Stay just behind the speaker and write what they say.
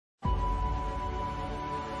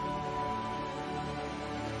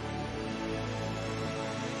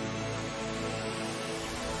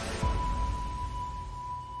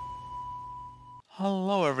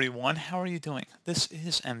Hello everyone, how are you doing? This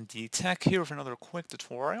is MD Tech here with another quick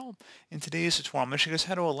tutorial. In today's tutorial, I'm going to show you guys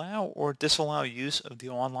how to allow or disallow use of the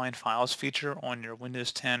online files feature on your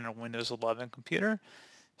Windows 10 or Windows 11 computer.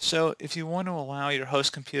 So if you want to allow your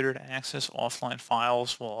host computer to access offline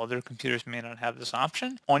files while other computers may not have this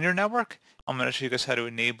option on your network, I'm going to show you guys how to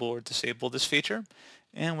enable or disable this feature.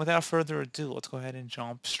 And without further ado, let's go ahead and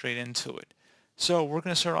jump straight into it. So we're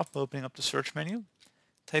going to start off by opening up the search menu.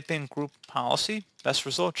 Type in group policy. Best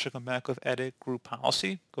result should come back with edit group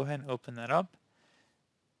policy. Go ahead and open that up.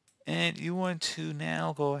 And you want to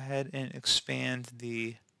now go ahead and expand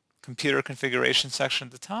the computer configuration section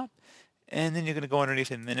at the top. And then you're going to go underneath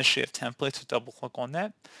administrative templates, so double click on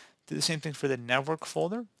that. Do the same thing for the network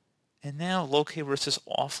folder. And now locate where it says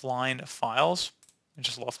offline files. And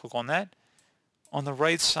just left click on that. On the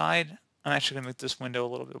right side, I'm actually going to make this window a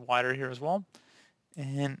little bit wider here as well.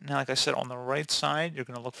 And now, like I said, on the right side, you're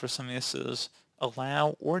going to look for something that says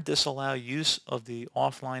allow or disallow use of the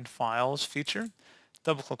offline files feature.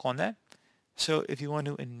 Double click on that. So if you want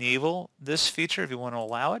to enable this feature, if you want to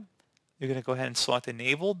allow it, you're going to go ahead and select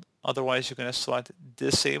enabled. Otherwise, you're going to select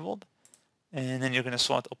disabled. And then you're going to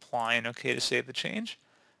select apply and OK to save the change.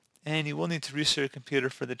 And you will need to restart your computer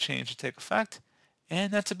for the change to take effect.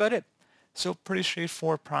 And that's about it. So pretty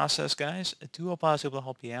straightforward process, guys. I do hope I was able to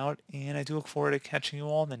help you out, and I do look forward to catching you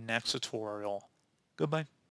all in the next tutorial. Goodbye.